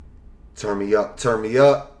Turn me up, turn me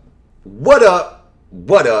up. What up?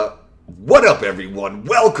 What up? What up, everyone?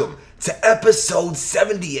 Welcome to episode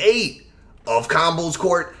 78 of Combo's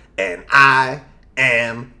Court, and I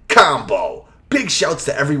am Combo. Big shouts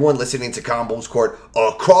to everyone listening to Combo's Court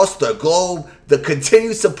across the globe. The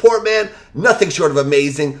continued support, man, nothing short of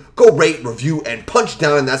amazing. Go rate, review, and punch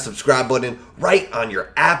down on that subscribe button right on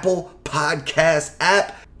your Apple Podcast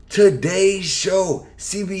app. Today's show,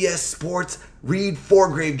 CBS Sports, Reed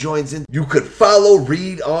Forgrave joins in. You could follow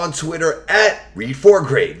Reed on Twitter at Reed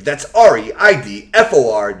Forgrave. That's ReidForgrave.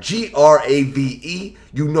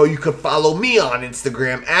 You know you could follow me on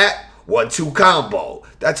Instagram at 12combo.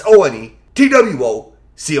 That's ONETWOCOMBO.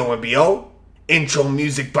 Intro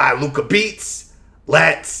music by Luca Beats.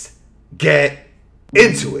 Let's get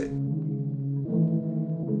into it.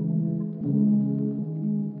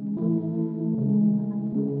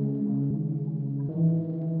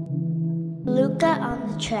 Luca on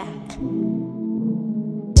the track.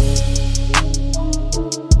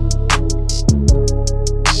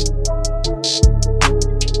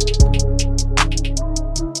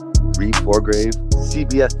 Reed Forgrave,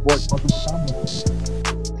 CBS Sports.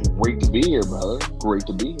 Great to be here, brother. Great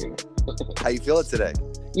to be here. How you feeling today?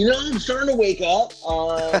 You know, I'm starting to wake up.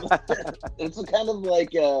 It's kind of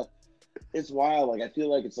like, it's wild. Like, I feel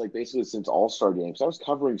like it's like basically since All-Star games, I was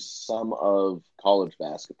covering some of college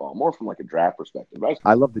basketball, more from like a draft perspective.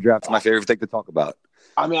 I love the draft. It's my favorite thing to talk about.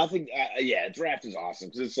 I mean, I think, draft is awesome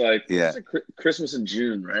because it's like, it's like Christmas in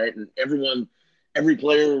June, right? And every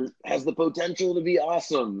player has the potential to be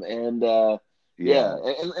awesome. And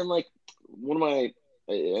and like one of my,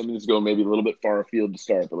 I mean, it's going maybe a little bit far afield to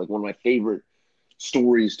start, but like one of my favorite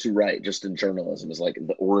stories to write just in journalism is like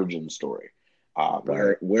the origin story.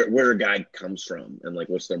 Where a guy comes from and like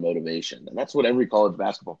what's their motivation, and that's what every college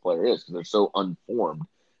basketball player is because they're so unformed.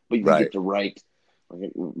 But you get to write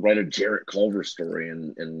a Jarrett Culver story,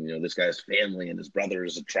 and you know this guy's family and his brother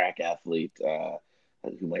is a track athlete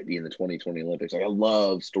who might be in the 2020 Olympics. Like I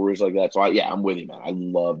love stories like that. So I'm with you, man. I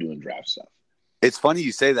love doing draft stuff. It's funny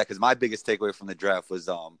you say that because my biggest takeaway from the draft was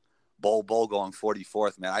Bol going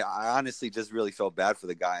 44th. Man, I honestly just really felt bad for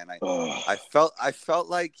the guy, and I felt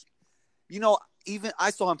like. You know, even I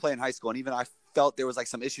saw him play in high school, and even I felt there was like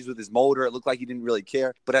some issues with his motor. It looked like he didn't really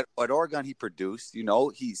care. But at Oregon, he produced. You know,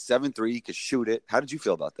 he's 7'3", he could shoot it. How did you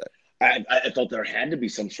feel about that? I thought there had to be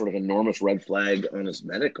some sort of enormous red flag on his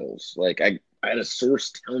medicals. Like I had a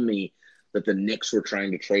source tell me that the Knicks were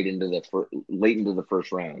trying to trade late into the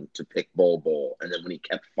first round to pick Bol, and then when he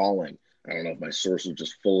kept falling, I don't know if my source was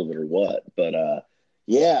just full of it or what. But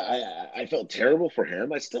I felt terrible for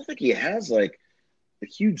him. I still think he has like a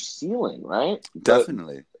huge ceiling, right?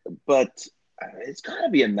 Definitely. But it's got to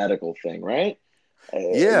be a medical thing, right?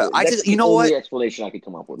 Yeah, that's the only explanation I could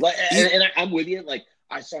come up with. Like, and I'm with you. Like,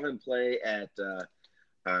 I saw him play at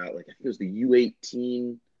I think it was the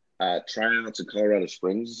U18 tryouts in Colorado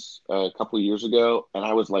Springs a couple of years ago, and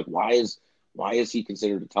I was like, why is he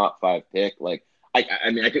considered a top 5 pick? Like, I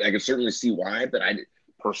mean, I could certainly see why, but I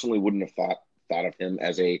personally wouldn't have thought of him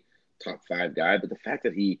as a top 5 guy. But the fact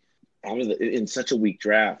that he in such a weak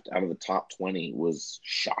draft, out of the top 20 was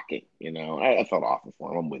shocking. You know, I felt awful for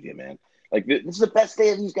him. I'm with you, man. Like this is the best day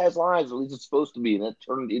of these guys' lives, at least it's supposed to be, and that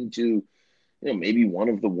turned into, maybe one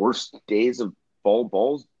of the worst days of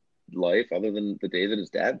Bol's life, other than the day that his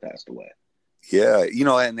dad passed away. Yeah,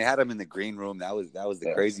 and they had him in the green room. That was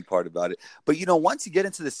the crazy part about it. But once you get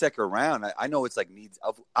into the second round, I know it's like needs.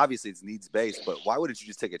 Obviously, it's needs based. But why wouldn't you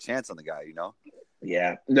just take a chance on the guy?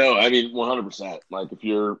 Yeah. No, I mean 100%. Like if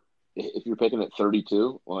you're picking at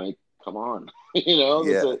 32, like, come on,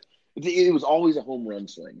 Yeah. It was always a home run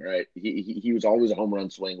swing, right? He was always a home run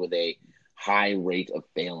swing with a high rate of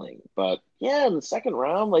failing. But yeah, in the second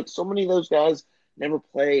round, like so many of those guys never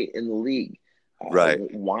play in the league. Right.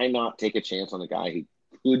 Why not take a chance on a guy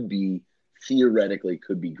who theoretically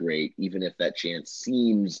could be great, even if that chance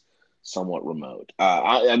seems somewhat remote?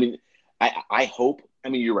 I hope. I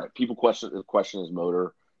mean, you're right. People question his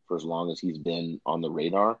motor for as long as he's been on the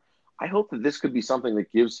radar. I hope that this could be something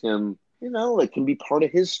that gives him, like can be part of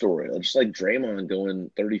his story. Like, just like Draymond going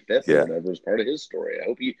 35th or whatever is part of his story. I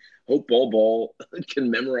hope Bol can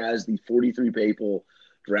memorize the 43 people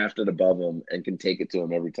drafted above him and can take it to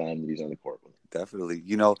him every time that he's on the court with him. Definitely.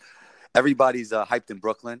 Everybody's hyped in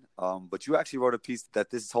Brooklyn, but you actually wrote a piece that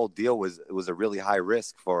this whole deal was a really high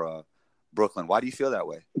risk for Brooklyn. Why do you feel that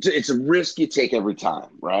way? It's a risk you take every time,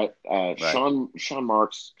 right? Right. Sean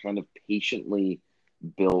Marks kind of patiently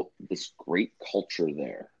built this great culture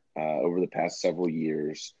there over the past several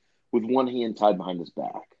years with one hand tied behind his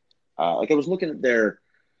back. Like I was looking at their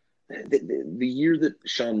the year that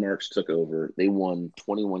Sean Marks took over, they won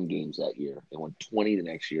 21 games that year. They won 20 the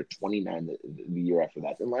next year, 29 the year after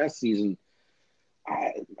that. And last season,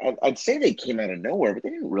 I'd say they came out of nowhere, but they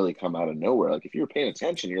didn't really come out of nowhere. Like, if you were paying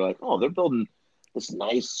attention, you're like, oh, they're building this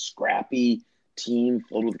nice, scrappy team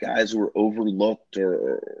filled with guys who were overlooked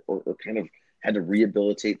or kind of had to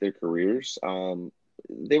rehabilitate their careers.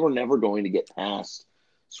 They were never going to get past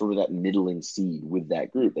sort of that middling seed with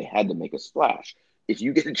that group. They had to make a splash. If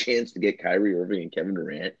you get a chance to get Kyrie Irving and Kevin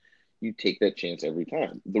Durant, you take that chance every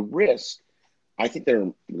time. The risk, I think there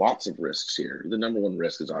are lots of risks here. The number one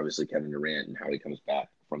risk is obviously Kevin Durant and how he comes back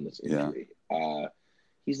from this injury. Yeah.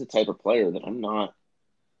 He's the type of player that I'm not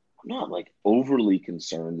like overly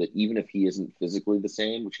concerned that even if he isn't physically the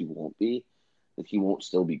same, which he won't be, that he won't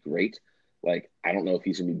still be great. Like, I don't know if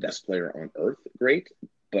he's going to be best player on earth great,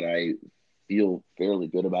 but I feel fairly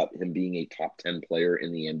good about him being a top 10 player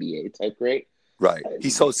in the NBA type great. Right.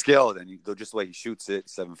 He's so skilled, and just the way he shoots it,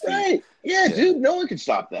 7 feet. Right. Yeah, dude, no one can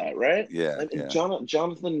stop that, right? Yeah. And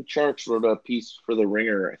Jonathan Tjarks wrote a piece for The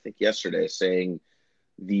Ringer, I think yesterday, saying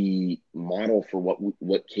the model for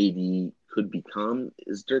what KD could become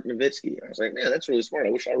is Dirk Nowitzki. I was like, man, that's really smart. I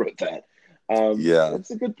wish I wrote that. That's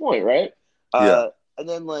a good point, right? And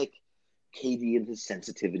then, like, KD and his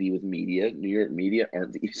sensitivity with media. New York media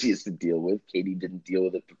aren't the easiest to deal with. KD didn't deal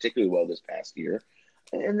with it particularly well this past year.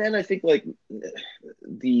 And then I think, like,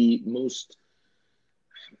 the most,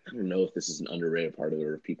 I don't know if this is an underrated part of it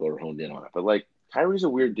or if people are honed in on it, but, like, Kyrie's a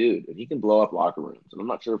weird dude, and he can blow up locker rooms. And I'm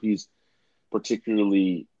not sure if he's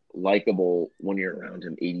particularly likable when you're around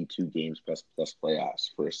him 82 games plus playoffs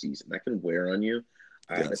for a season. That can wear on you.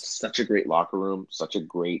 It's such a great locker room, such a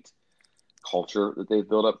great culture that they've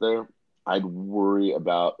built up there. I'd worry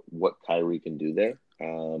about what Kyrie can do there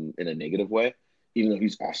in a negative way, even though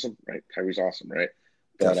he's awesome, right? Kyrie's awesome, right?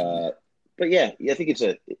 But yeah, I think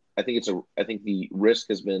the risk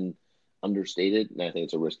has been understated, and I think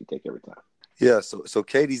it's a risk you take every time. Yeah, so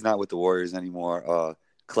KD's not with the Warriors anymore.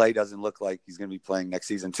 Clay doesn't look like he's going to be playing next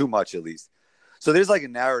season, too much at least. So there's like a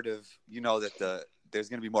narrative, that there's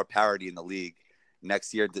going to be more parity in the league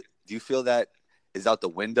next year. Do you feel that is out the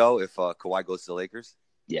window if Kawhi goes to the Lakers?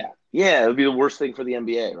 Yeah, it would be the worst thing for the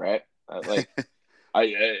NBA, right?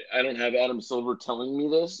 I don't have Adam Silver telling me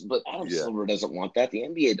this, but Adam Silver doesn't want that. The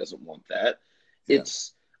NBA doesn't want that. Yeah.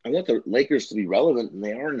 I want the Lakers to be relevant, and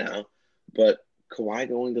they are now. But Kawhi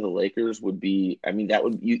going to the Lakers would be,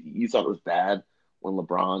 you thought it was bad when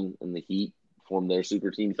LeBron and the Heat formed their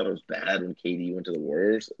super team. You thought it was bad when KD went to the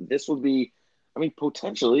Warriors. This would be,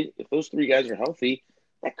 potentially, if those three guys are healthy,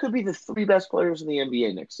 that could be the three best players in the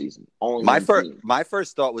NBA next season. My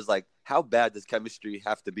first thought was like, how bad does chemistry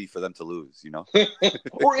have to be for them to lose?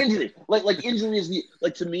 Or injury. Like injury is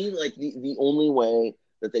to me, the only way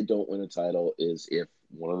that they don't win a title is if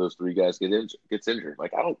one of those three guys gets injured.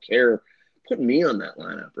 Like, I don't care. Put me on that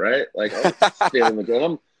lineup, right? Like, I'll stay on the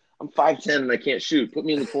gun. I'm 5'10" and I can't shoot. Put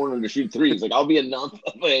me in the corner to shoot threes. Like, I'll be enough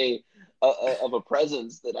of a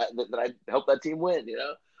presence that I help that team win.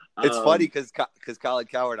 It's funny because Colin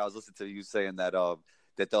Cowherd, I was listening to you saying that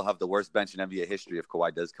that they'll have the worst bench in NBA history if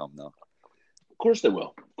Kawhi does come, though. Of course they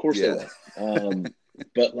will. They will.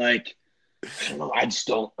 But, like, I don't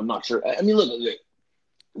know. I'm not sure. Look,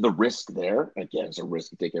 the risk there, again, is a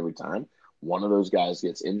risk you take every time. One of those guys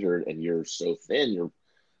gets injured and you're so thin, you're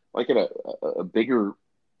like at a bigger,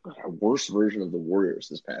 a worse version of the Warriors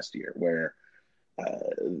this past year where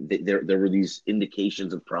there were these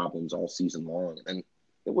indications of problems all season long. And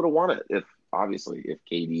they would have won it if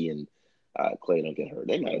KD and Clay don't get hurt.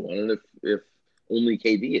 They might have won it if only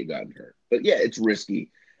KD had gotten hurt. But yeah, it's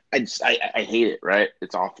risky. I hate it, right?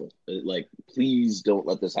 It's awful. Like, please don't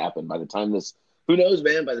let this happen. By the time who knows,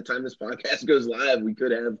 man, by the time this podcast goes live, we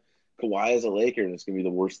could have Kawhi as a Laker, and it's going to be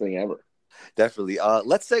the worst thing ever. Definitely.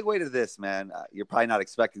 Let's segue to this, man. You're probably not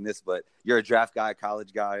expecting this, but you're a draft guy,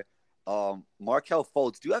 college guy. Markelle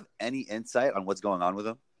Fultz, do you have any insight on what's going on with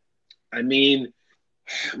him?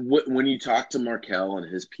 When you talk to Markelle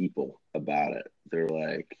and his people about it, they're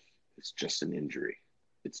like, it's just an injury.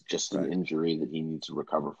 It's just an injury that he needs to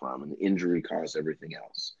recover from, and the injury caused everything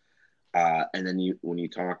else. And then when you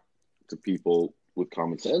talk to people with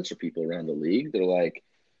common sense or people around the league, they're like,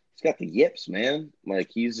 he's got the yips, man.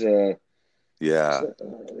 Like, he's like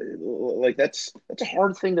that's a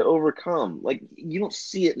hard thing to overcome. Like, you don't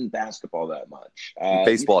see it in basketball that much.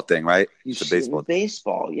 Baseball thing, right? It's a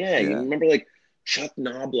baseball. Yeah. You remember, like, Chuck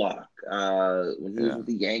Knobloch when he was with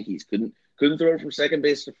the Yankees couldn't throw it from second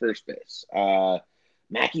base to first base.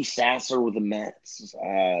 Mackie Sasser with the Mets.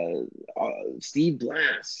 Steve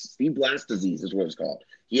Blast disease is what it's called.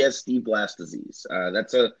 He has Steve Blast disease.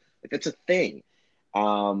 That's a thing.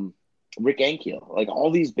 Rick Ankiel, like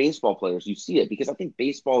all these baseball players, you see it because I think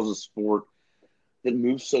baseball is a sport that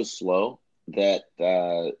moves so slow that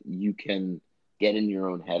you can get in your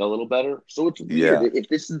own head a little better. So it's weird. Yeah. If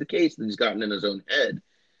this is the case that he's gotten in his own head,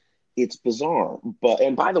 it's bizarre.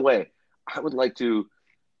 And by the way, I would like to.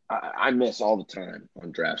 I miss all the time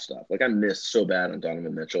on draft stuff. Like I miss so bad on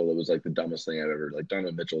Donovan Mitchell. It was like the dumbest thing I've ever. Like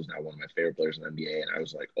Donovan Mitchell is now one of my favorite players in the NBA, and I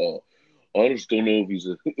was like, oh, I just don't know if he's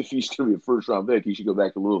going to be a first round pick. He should go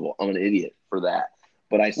back to Louisville. I'm an idiot for that.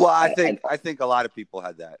 But I think a lot of people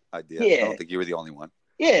had that idea. Yeah. I don't think you were the only one.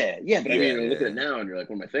 Yeah. But I mean, look at it now, and you're like,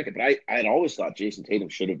 what am I thinking? But I had always thought Jason Tatum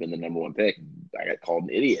should have been the number one pick. I got called an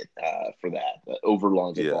idiot for that, over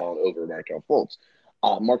Lonzo Ball and over Markelle Fultz.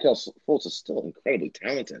 Markelle Fultz is still incredibly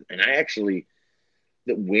talented, and I actually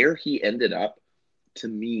that where he ended up to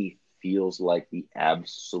me feels like the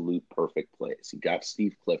absolute perfect place. He got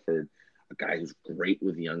Steve Clifford, a guy who's great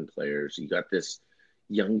with young players. You got this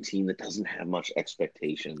young team that doesn't have much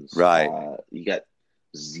expectations. Right. You got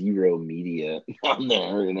zero media on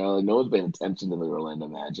there. You know, no one's paying attention to the Orlando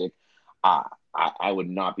Magic. I would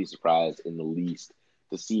not be surprised in the least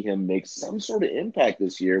to see him make some sort of impact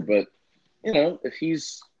this year. But you know, if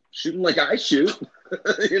he's shooting like I shoot,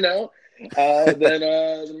 you know,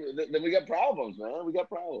 then we got problems, man. We got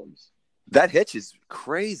problems. That hitch is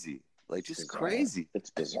crazy, like just crazy. It's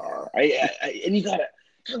bizarre. And you gotta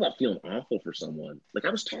talk about feeling awful for someone. Like I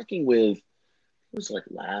was talking with, it was like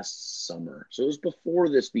last summer, so it was before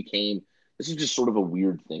this became. This is just sort of a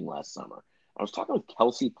weird thing last summer. I was talking with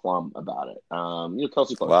Kelsey Plum about it. You know,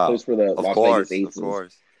 Kelsey Plum plays for the Las Vegas Aces. Of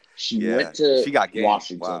course. She went to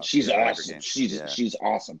Washington. Wow. She's awesome. She's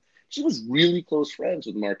awesome. She was really close friends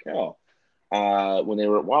with Markelle when they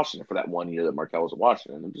were at Washington for that 1 year that Markelle was at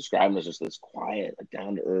Washington. I'm describing him as just this quiet,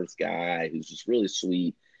 down to earth guy who's just really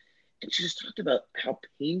sweet. And she just talked about how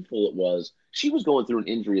painful it was. She was going through an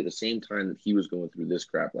injury at the same time that he was going through this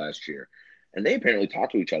crap last year, and they apparently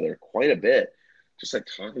talked to each other quite a bit, just like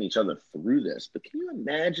talking to each other through this. But can you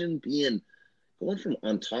imagine going from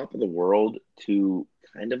on top of the world to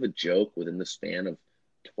kind of a joke within the span of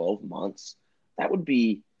 12 months? That would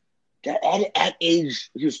be, at age,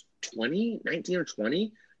 he was 19 or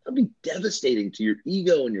 20, that would be devastating to your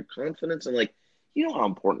ego and your confidence. And like, you know how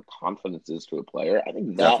important confidence is to a player. I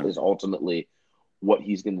think that is ultimately what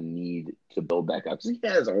he's going to need to build back up. Because he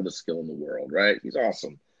has all the skill in the world, right? He's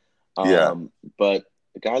awesome. But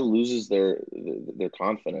the guy loses their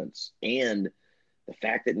confidence. And the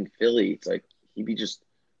fact that in Philly, it's like, he'd be just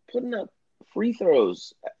putting up free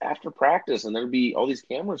throws after practice, and there'd be all these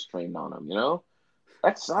cameras trained on him. You know,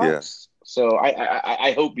 that sucks. Yeah. So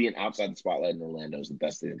I hope being outside the spotlight in Orlando is the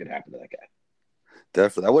best thing that could happen to that guy.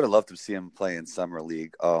 Definitely, I would have loved to see him play in summer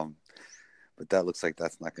league, but that looks like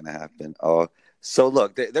that's not going to happen. So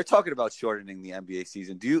look, they're talking about shortening the NBA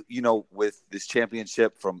season. Do you know, with this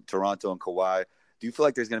championship from Toronto and Kawhi, do you feel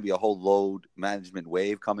like there's going to be a whole load management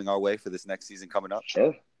wave coming our way for this next season coming up?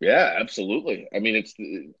 Sure. Yeah, absolutely. I mean,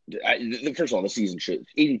 first of all, the season should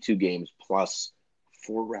 82 games plus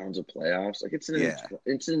 4 rounds of playoffs. Like it's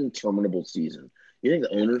an interminable season. You think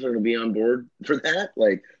the owners are going to be on board for that?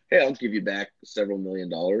 Like, hey, I'll give you back several $1 million.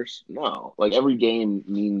 No, like every game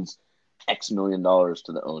means X $1 million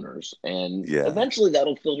to the owners, and eventually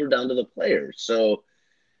that'll filter down to the players. So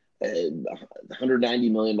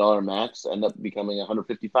 $190 million max end up becoming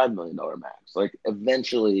 $155 million max. Like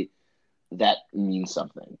eventually that means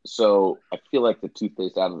something. So I feel like the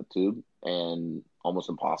toothpaste out of the tube and almost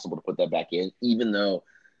impossible to put that back in, even though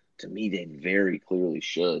to me they very clearly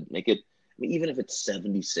should make it. I mean, even if it's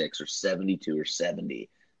 76 or 72 or 70,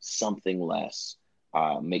 something less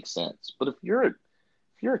makes sense. But if you're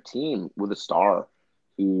a team with a star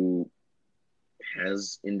who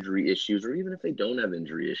has injury issues, or even if they don't have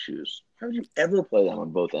injury issues, how would you ever play them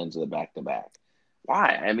on both ends of the back-to-back?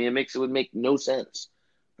 Why? I mean, it would make no sense.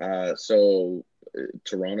 So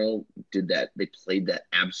Toronto did that. They played that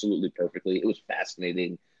absolutely perfectly. It was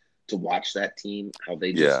fascinating to watch that team, how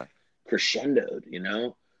they just crescendoed, you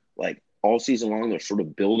know? Like all season long, they're sort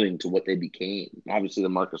of building to what they became. Obviously, the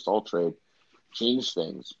Marc Gasol trade changed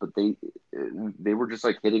things, but they were just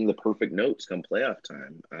like hitting the perfect notes come playoff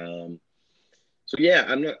time. So yeah,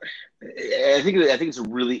 I think it's a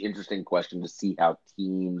really interesting question to see how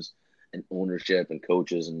teams and ownership and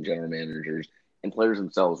coaches and general managers and players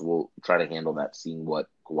themselves will try to handle that, seeing what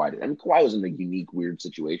Kawhi did. I mean, Kawhi was in a unique, weird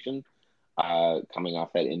situation coming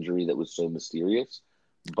off that injury that was so mysterious.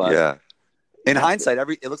 But in hindsight,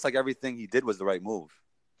 it looks like everything he did was the right move.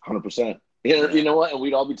 100%. You know what? And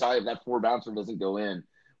we'd all be talking, if that 4 bouncer doesn't go in,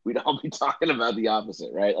 we'd all be talking about the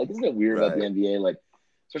opposite, right? Like, isn't it weird about the NBA? Like,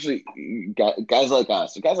 especially guys like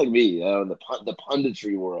us, guys like me, you know, in the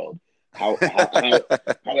punditry world, how like,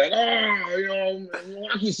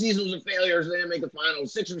 Milwaukee's season was a failure, so they didn't make the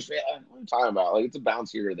finals. Sixers failed. What are you talking about? Like, it's a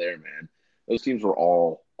bounce here or there, man. Those teams were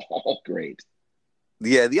all great.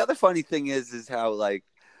 Yeah, the other funny thing is how, like,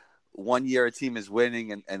 one year a team is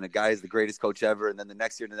winning and the guy is the greatest coach ever, and then the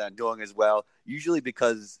next year they're not doing as well, usually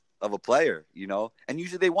because of a player, and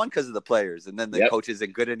usually they won because of the players, and then the coach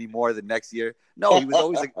isn't good anymore the next year. No,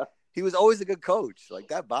 he was always a good coach. Like,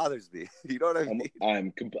 that bothers me. You know what I mean?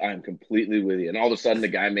 I'm completely with you. And all of a sudden the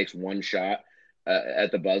guy makes one shot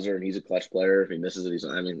at the buzzer and he's a clutch player. If he misses it,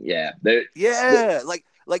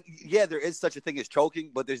 there is such a thing as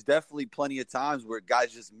choking, but there's definitely plenty of times where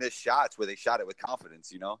guys just miss shots where they shot it with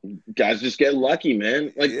confidence, Guys just get lucky,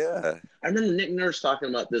 man. Like, I remember Nick Nurse talking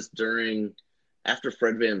about this after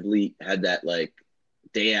Fred VanVleet had that, like,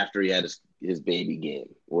 day after he had his baby game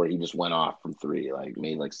where he just went off from three, like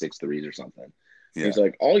made like 6 threes or something. Yeah. He's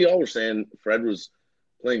like, all y'all were saying Fred was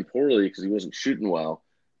playing poorly because he wasn't shooting well.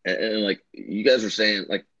 And like, you guys are saying,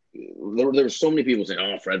 like, there were so many people saying,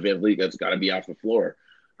 oh, Fred VanVleet, that's got to be off the floor.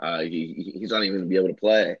 He's not even going to be able to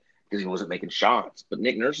play because he wasn't making shots. But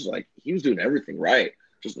Nick Nurse is like, he was doing everything right.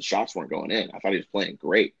 Just the shots weren't going in. I thought he was playing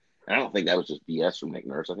great. And I don't think that was just BS from Nick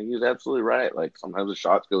Nurse. I think he was absolutely right. Like, sometimes the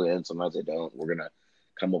shots go in, sometimes they don't. We're going to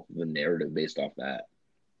come up with a narrative based off that.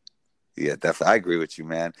 Yeah, definitely. I agree with you,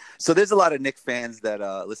 man. So there's a lot of Knick fans that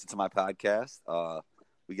listen to my podcast.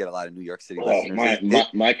 We get a lot of New York City listeners.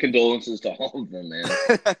 My condolences to all of them, man.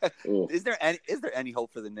 Is there any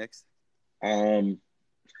hope for the Knicks? I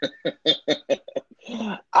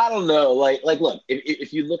don't know. Like, look,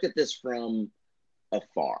 if you look at this from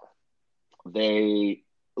afar, they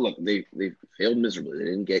failed miserably. They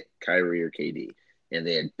didn't get Kyrie or KD, and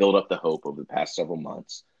they had built up the hope over the past several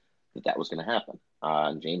months that was going to happen.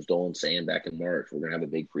 And James Dolan saying back in March, we're going to have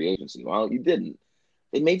a big free agency. Well, you didn't.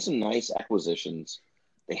 They made some nice acquisitions.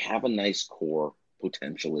 They have a nice core,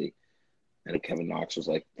 potentially. I think Kevin Knox was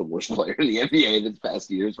like the worst player in the NBA this past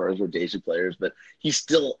year as far as rotation players, but he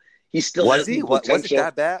still was he? Was it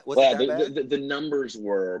that bad? The numbers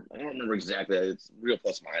were, I don't remember exactly. It's real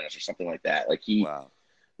plus minus or something like that. Like the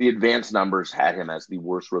advanced numbers had him as the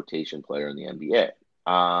worst rotation player in the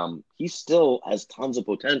NBA. He still has tons of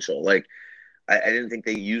potential. Like, I didn't think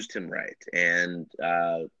they used him right. And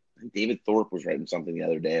David Thorpe was writing something the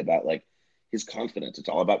other day about, like, his confidence. It's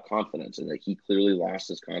all about confidence. And, like, he clearly lost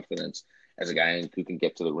his confidence as a guy who can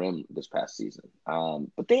get to the rim this past season.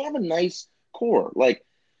 But they have a nice core. Like,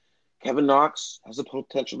 Kevin Knox has the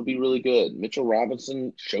potential to be really good. Mitchell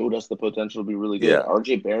Robinson showed us the potential to be really good. Yeah.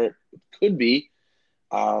 RJ Barrett could be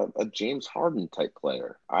a James Harden type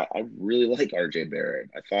player. I really like RJ Barrett.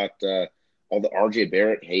 I thought all the RJ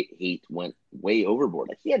Barrett hate went way overboard.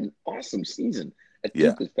 Like, he had an awesome season at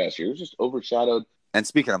Duke this past year. It was just overshadowed. And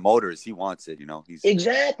speaking of motors, he wants it. He's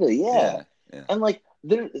exactly, yeah. And like,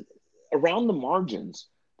 they're around the margins,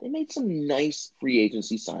 they made some nice free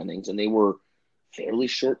agency signings, and they were fairly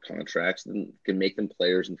short contracts and can make them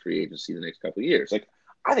players in free agency the next couple of years. Like,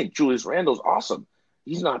 I think Julius Randle's awesome.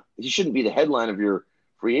 He shouldn't be the headline of your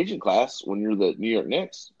free agent class when you're the New York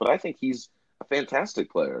Knicks, but I think he's a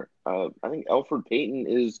fantastic player. I think Elfrid Payton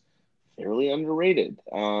is fairly underrated.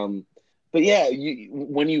 But yeah,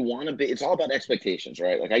 when you want to be, it's all about expectations,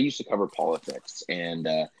 right? Like, I used to cover politics, and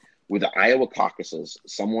with the Iowa caucuses,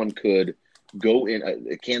 someone could go in,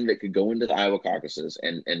 a candidate could go into the Iowa caucuses,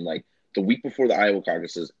 and like, the week before the Iowa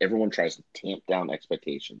caucuses, everyone tries to tamp down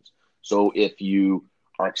expectations. So if you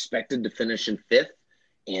are expected to finish in 5th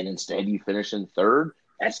and instead you finish in 3rd,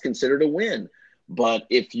 that's considered a win. But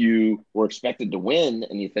if you were expected to win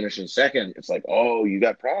and you finish in 2nd, it's like, oh, you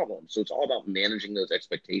got problems. So it's all about managing those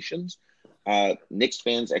expectations. Knicks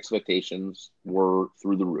fans' expectations were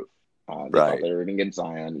through the roof. They thought they were going to get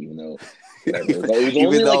Zion, even though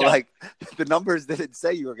the numbers didn't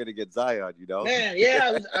say you were going to get Zion, Man,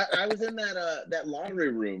 yeah, I was in that lottery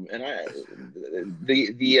room, and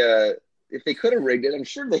if they could have rigged it, I'm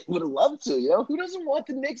sure they would have loved to. Who doesn't want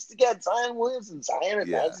the Knicks to get Zion Williamson and Zion at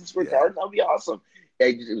Madison Square Garden? That would be awesome.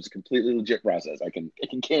 It was a completely legit process. I can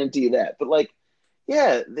guarantee you that. But, like,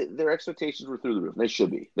 yeah, their expectations were through the roof. They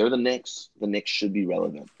should be. They're the Knicks. The Knicks should be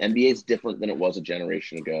relevant. NBA is different than it was a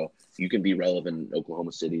generation ago. You can be relevant in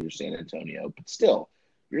Oklahoma City or San Antonio, but still,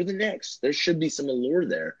 you're the Knicks. There should be some allure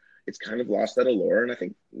there. It's kind of lost that allure, and I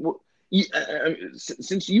think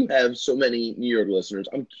since you have so many New York listeners,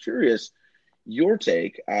 I'm curious your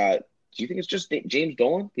take. Do you think it's just James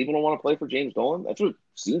Dolan? People don't want to play for James Dolan? That's what it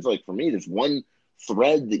seems like for me. There's one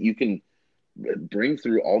thread that you can bring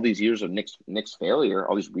through all these years of Knicks failure,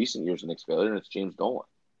 all these recent years of Knicks failure, and it's James Dolan.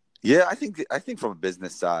 Yeah, I think from a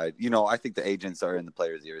business side, I think the agents are in the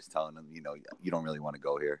players' ears telling them, you don't really want to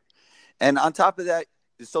go here. And on top of that,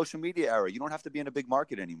 the social media era, you don't have to be in a big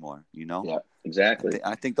market anymore, you know? Yeah, exactly.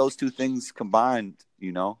 I think those two things combined,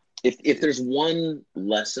 you know? If there's one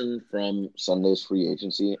lesson from Sunday's free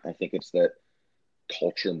agency, I think it's that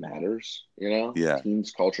culture matters, you know? Yeah.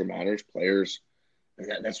 Teams' culture matters, players.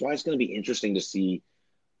 And that's why it's going to be interesting to see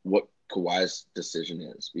what Kawhi's decision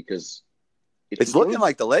is, because it's looking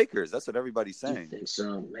like the Lakers. That's what everybody's saying. I think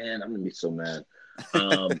so, man. I'm going to be so mad.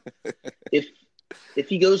 If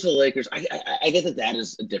he goes to the Lakers, I get that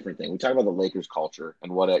is a different thing. We talk about the Lakers culture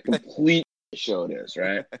and what a complete show it is,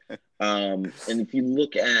 right? And if you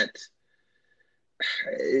look at,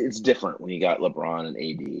 it's different when you got LeBron and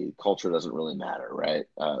AD. Culture doesn't really matter, right?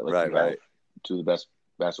 Right. Two of the best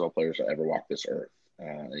basketball players to ever walk this earth.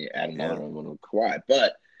 You add another one with Kawhi,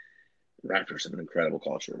 but Raptors have an incredible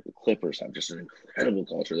culture. The Clippers have just an incredible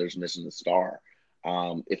culture. They're just missing the star.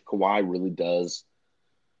 If Kawhi really does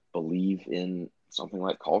believe in something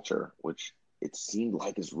like culture, which it seemed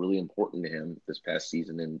like is really important to him this past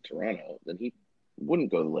season in Toronto, then he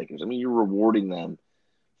wouldn't go to the Lakers. I mean, you're rewarding them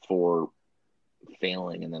for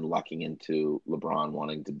failing and then lucking into LeBron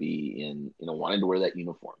wanting to be wanting to wear that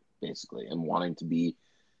uniform, basically, and wanting to be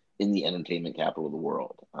in the entertainment capital of the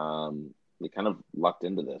world. They kind of lucked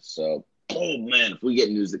into this. So, oh man, if we get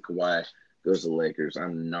news that Kawhi goes to the Lakers,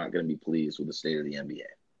 I'm not going to be pleased with the state of the NBA.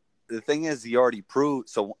 The thing is, he already proved.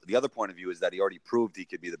 So the other point of view is that he already proved he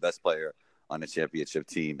could be the best player on a championship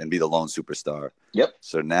team and be the lone superstar. Yep.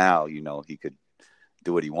 So now, he could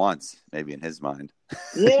do what he wants, maybe in his mind.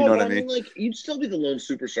 Yeah, you know what I mean? Like, you'd still be the lone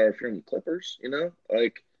superstar if you're in the Clippers,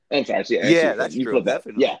 Like, I'm sorry. That's true.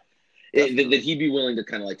 Definitely. Yeah. That he'd be willing to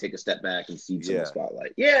kind of like take a step back and cede some of the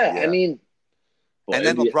spotlight. Yeah, I mean. Well, and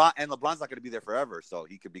then LeBron's not going to be there forever, so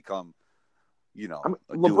he could become, a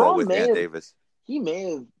duo with Ant Davis. He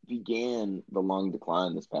may have began the long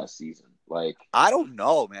decline this past season. Like, I don't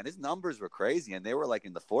know, man. His numbers were crazy, and they were like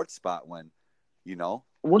in the fourth spot when,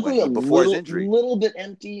 before his injury. A little bit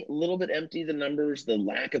empty. The numbers, the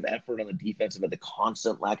lack of effort on the defensive, the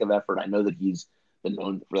constant lack of effort. I know that he's been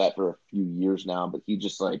known for that for a few years now, but he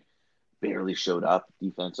just like barely showed up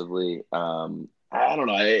defensively. I don't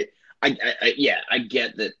know. I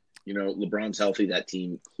get that. LeBron's healthy. That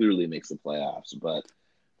team clearly makes the playoffs, but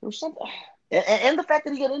there was something. And the fact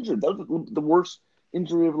that he got injured, that was the worst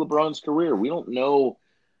injury of LeBron's career. We don't know.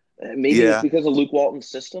 Maybe it's because of Luke Walton's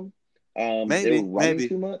system. They were running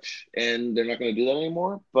too much, and they're not going to do that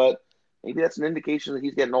anymore. But maybe that's an indication that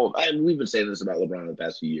he's getting old. We've been saying this about LeBron in the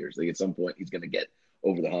past few years. Like, at some point, he's going to get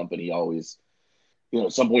over the hump, and he always,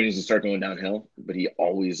 at some point, he's going to start going downhill. But he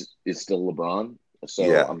always is still LeBron.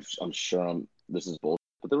 So I'm sure this is bullshit.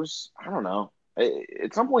 But there was, I don't know.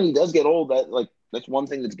 At some point, he does get old. That's one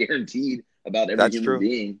thing that's guaranteed about every human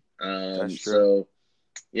being. That's true. So,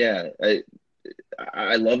 yeah,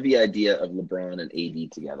 I love the idea of LeBron and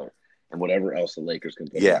AD together and whatever else the Lakers can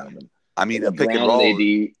put around them. I mean, a pick and roll. AD,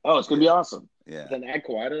 it's going to be awesome. Yeah. Then add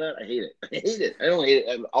Kawhi to that, I hate it. I don't hate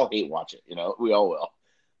it. I'll hate watch it. We all will.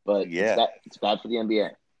 But it's bad for the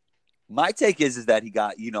NBA. My take is that he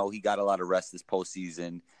got a lot of rest this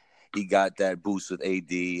postseason. He got that boost with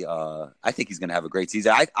AD. I think he's going to have a great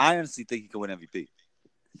season. I honestly think he can win MVP.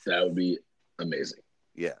 That would be amazing.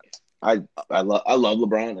 Yeah, I love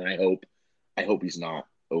LeBron, and I hope he's not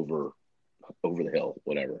over the hill,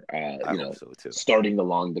 whatever. I hope so too. Starting the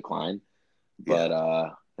long decline, but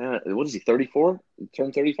what is he? 34? He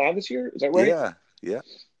turned 35 this year. Is that right? Yeah.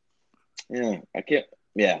 I can't.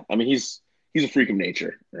 Yeah, I mean he's a freak of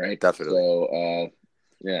nature, right? Definitely. So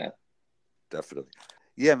yeah, definitely.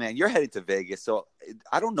 Yeah, man, you're headed to Vegas, so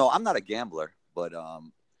I don't know. I'm not a gambler, but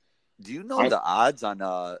do you know the odds on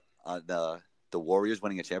the Warriors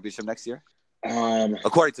winning a championship next year?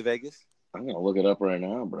 According to Vegas, I'm gonna look it up right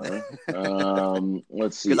now, brother.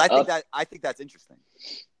 Let's see. Because I think that's interesting.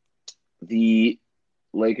 The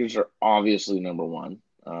Lakers are obviously number one,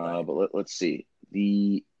 but let's see.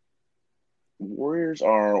 The Warriors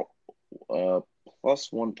are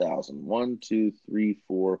plus 1,000. 1, 2, 3,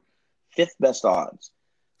 4, fifth best odds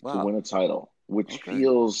to win a title, which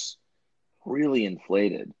feels really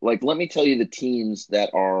inflated. Like, let me tell you the teams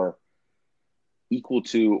that are equal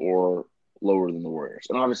to or lower than the Warriors.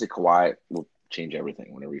 And obviously Kawhi will change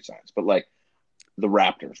everything whenever he signs. But like the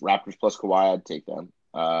Raptors plus Kawhi, I'd take them.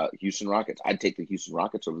 Houston Rockets, I'd take the Houston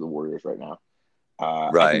Rockets over the Warriors right now.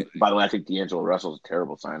 Right. By the way, I think D'Angelo Russell's a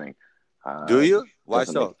terrible signing. Do you? Why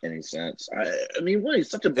so? Make any sense? I mean, what? He's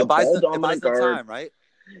such a ball-dominant guard. Time, right?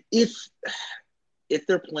 If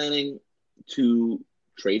they're planning to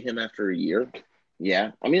trade him after a year,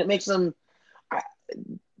 yeah. I mean, it makes them.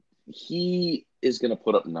 He is going to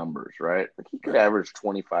put up numbers, right? Like he could average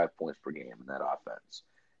 25 points per game in that offense,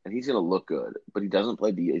 and he's going to look good, but he doesn't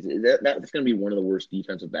play that's going to be one of the worst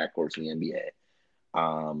defensive backcourts in the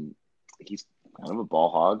NBA. He's kind of a ball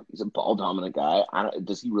hog. He's a ball dominant guy.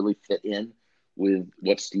 Does he really fit in with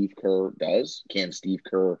what Steve Kerr does? Can Steve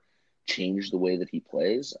Kerr change the way that he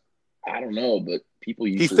plays? I don't know, but people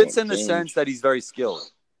usually he fits in the sense that he's very skilled.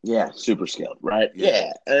 Yeah, super skilled, right?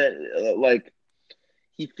 Yeah. Like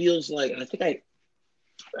he feels like, I think I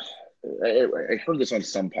heard this on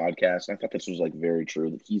some podcast, and I thought this was like very true,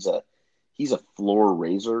 that he's a floor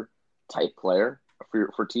raiser type player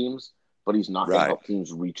for teams, but he's not going to help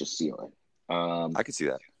teams reach a ceiling. I can see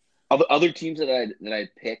that. Other teams that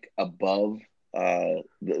I'd pick above that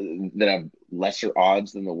have lesser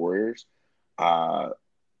odds than the Warriors,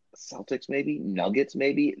 Celtics maybe, Nuggets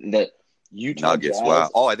maybe, the Utah Nuggets. Jazz. Wow.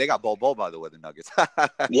 Oh, they got Bol by the way, the Nuggets.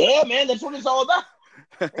 Yeah, man, that's what it's all about.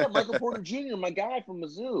 Yeah, Michael Porter Jr., my guy from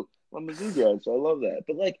Mizzou. I'm a Mizzou guy, so I love that.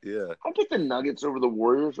 But I pick the Nuggets over the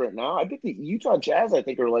Warriors right now. I pick the Utah Jazz. I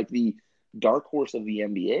think are like the dark horse of the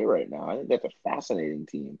NBA right now. I think that's a fascinating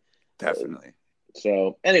team. Definitely.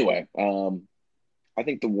 So anyway, I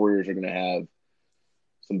think the Warriors are going to have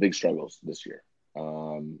some big struggles this year.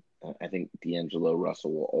 I think D'Angelo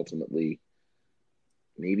Russell will ultimately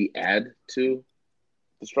maybe add to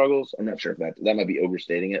the struggles. I'm not sure if that might be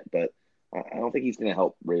overstating it, but I don't think he's going to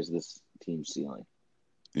help raise this team's ceiling.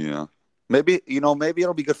 Yeah. Maybe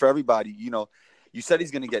it'll be good for everybody. You said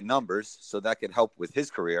he's going to get numbers, so that could help with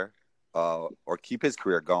his career or keep his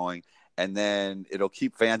career going. And then it'll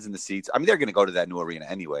keep fans in the seats. I mean, they're going to go to that new arena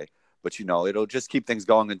anyway. But, it'll just keep things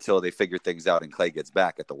going until they figure things out and Clay gets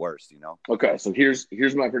back at the worst, Okay, so here's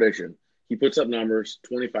my prediction. He puts up numbers,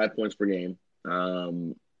 25 points per game.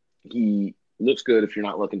 He looks good if you're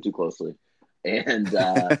not looking too closely. And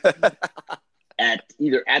at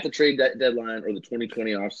the trade deadline or the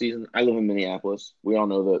 2020 offseason, I live in Minneapolis. We all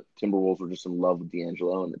know that Timberwolves were just in love with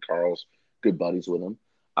D'Angelo and that Carl's good buddies with him.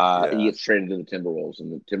 He gets traded to the Timberwolves,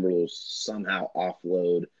 and the Timberwolves somehow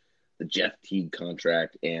offload the Jeff Teague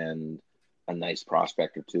contract and a nice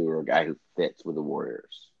prospect or two, or a guy who fits with the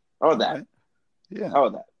Warriors. How about that? Right. Yeah. How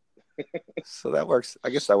about that? So that works. I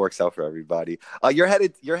guess that works out for everybody. You're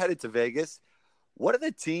headed to Vegas. What are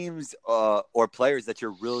the teams or players that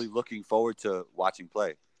you're really looking forward to watching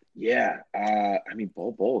play? Yeah, I mean,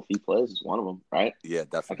 Bol, if he plays, is one of them, right? Yeah,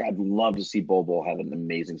 definitely. Like, I'd love to see Bol have an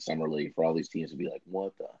amazing summer league for all these teams to be like,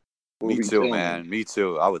 what the? Me too, man. Me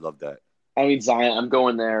too. I would love that. I mean, Zion, I'm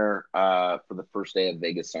going there for the first day of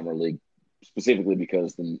Vegas Summer League, specifically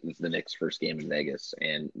because it's the Knicks' first game in Vegas,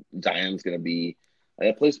 and Zion's going to be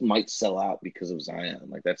that place might sell out because of Zion.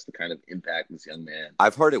 Like, that's the kind of impact this young man.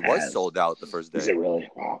 I've heard it was sold out the first day. Is it really?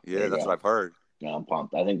 Wow. Yeah, that's what I've heard. No, I'm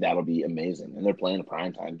pumped. I think that'll be amazing, and they're playing a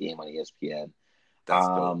primetime game on ESPN. That's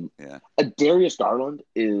dope. Yeah. Darius Garland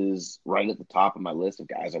is right at the top of my list of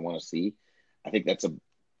guys I want to see. I think that's a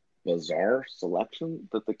bizarre selection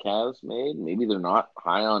that the Cavs made. Maybe they're not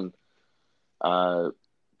high on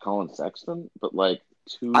Colin Sexton, but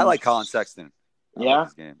I like Colin Sexton. Yeah, like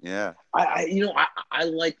his game. Yeah. I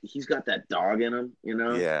like he's got that dog in him.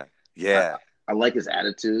 Yeah. I like his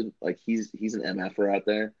attitude. Like he's an MFer out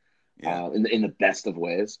there. Yeah. In the best of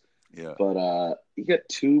ways. Yeah. But you got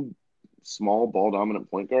two small ball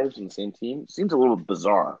dominant point guards in the same team. Seems a little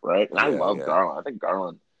bizarre, right? And I love Garland. I think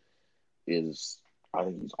Garland is. I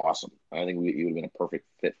think he's awesome. I think he would have been a perfect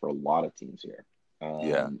fit for a lot of teams here.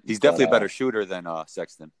 He's definitely a better shooter than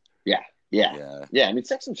Sexton. Yeah. I mean,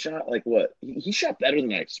 Sexton shot what? He shot better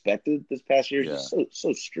than I expected this past year. Yeah. He's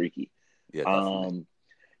so streaky. Yeah, definitely.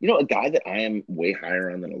 A guy that I am way higher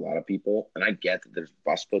on than a lot of people, and I get that there's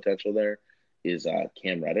bust potential there, is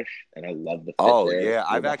Cam Reddish, and I love the fit there. Yeah.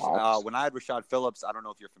 I've actually when I had Rashad Phillips, I don't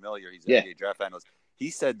know if you're familiar. He's an NBA draft analyst.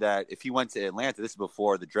 He said that if he went to Atlanta, this is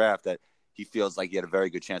before the draft, that he feels like he had a very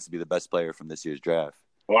good chance to be the best player from this year's draft.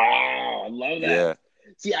 Wow, I love that. Yeah.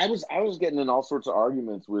 See, I was getting in all sorts of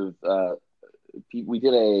arguments with we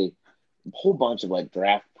did a whole bunch of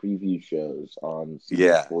draft preview shows on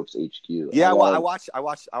CBS Sports HQ. Yeah, I watched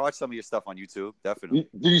some of your stuff on YouTube. Definitely.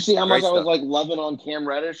 Did you see how much I was loving on Cam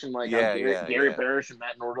Reddish and Gary Parrish and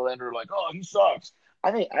Matt Nordlander are oh, he sucks.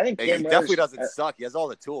 I think Cam he Reddish, definitely doesn't suck. He has all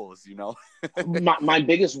the tools, my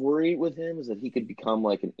biggest worry with him is that he could become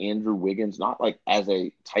an Andrew Wiggins, not as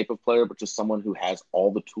a type of player, but just someone who has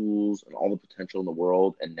all the tools and all the potential in the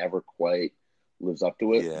world and never quite lives up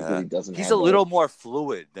to it because he doesn't. He's a little more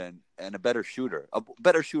fluid and a better shooter,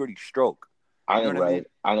 shooting stroke. I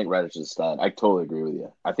think Reddish is a stud. I totally agree with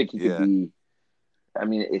you. I think he could be. I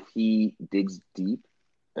mean, if he digs deep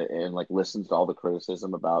and listens to all the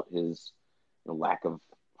criticism about his lack of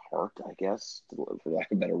heart, I guess, for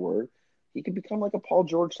lack of a better word, he could become a Paul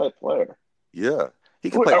George type player. Yeah. He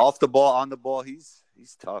can play off the ball, on the ball. He's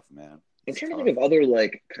tough, man. I'm trying to think of other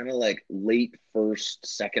kind of late first,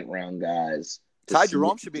 second round guys. Ty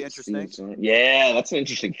Jerome should be interesting. Yeah, that's an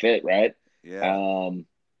interesting fit, right? Yeah.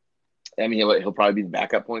 I mean, he'll probably be the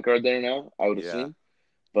backup point guard there now, I would assume.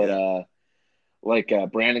 But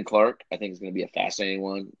Brandon Clark, I think is going to be a fascinating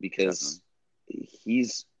one because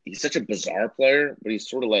he's such a bizarre player, but he's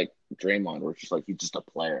sort of like Draymond, where it's just he's just a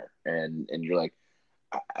player, and you're like,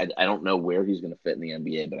 I don't know where he's going to fit in the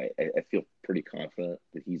NBA, but I feel pretty confident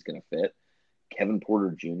that he's going to fit. Kevin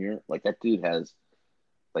Porter Jr., that dude has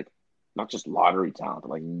not just lottery talent,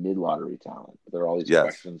 but mid-lottery talent. But there are all these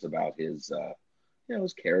questions about his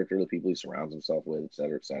his character, the people he surrounds himself with, et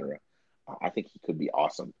cetera, et cetera. I think he could be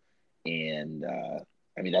awesome. And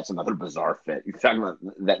I mean, that's another bizarre fit. You're talking about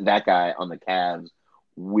that guy on the Cavs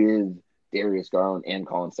with Darius Garland and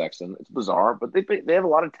Colin Sexton. It's bizarre, but they have a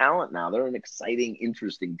lot of talent now. They're an exciting,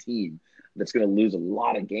 interesting team that's going to lose a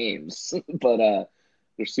lot of games, but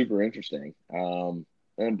they're super interesting.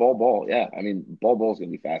 And Ball, yeah. I mean, Ball is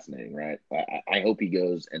going to be fascinating, right? I hope he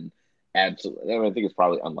goes and absolutely. I think it's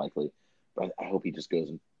probably unlikely, but I hope he just goes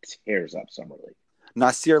and tears up Summer League.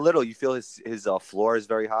 Nasir Little, you feel his floor is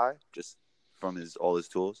very high just from all his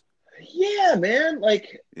tools? Yeah, man. A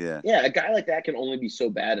guy like that can only be so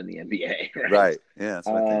bad in the NBA, right? Right. Yeah. That's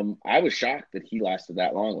what I think. I was shocked that he lasted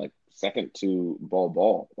that long, second to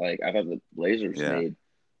Ball. I thought the Blazers made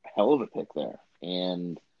a hell of a pick there.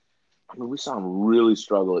 And I mean, we saw him really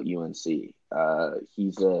struggle at UNC.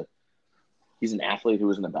 He's an athlete who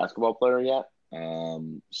isn't a basketball player yet.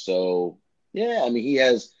 So yeah, I mean, he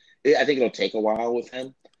has. I think it'll take a while with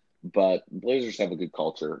him, but Blazers have a good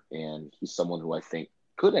culture, and he's someone who I think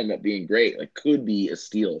could end up being great. Could be a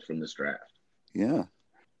steal from this draft. Yeah,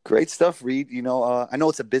 great stuff, Reed. I know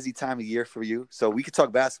it's a busy time of year for you, so we could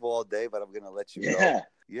talk basketball all day, but I'm gonna let you go.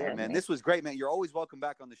 Yeah, right, man. This was great, man. You're always welcome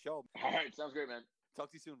back on the show. All right, sounds great, man.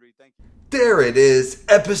 Talk to you soon, Reed. Thank you. There it is.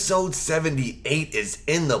 Episode 78 is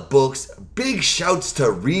in the books. Big shouts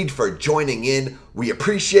to Reed for joining in. We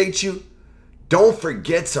appreciate you. Don't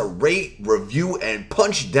forget to rate, review, and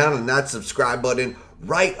punch down on that subscribe button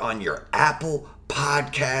right on your Apple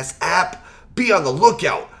Podcast app. Be on the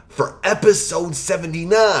lookout for episode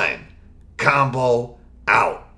 79. Combo out.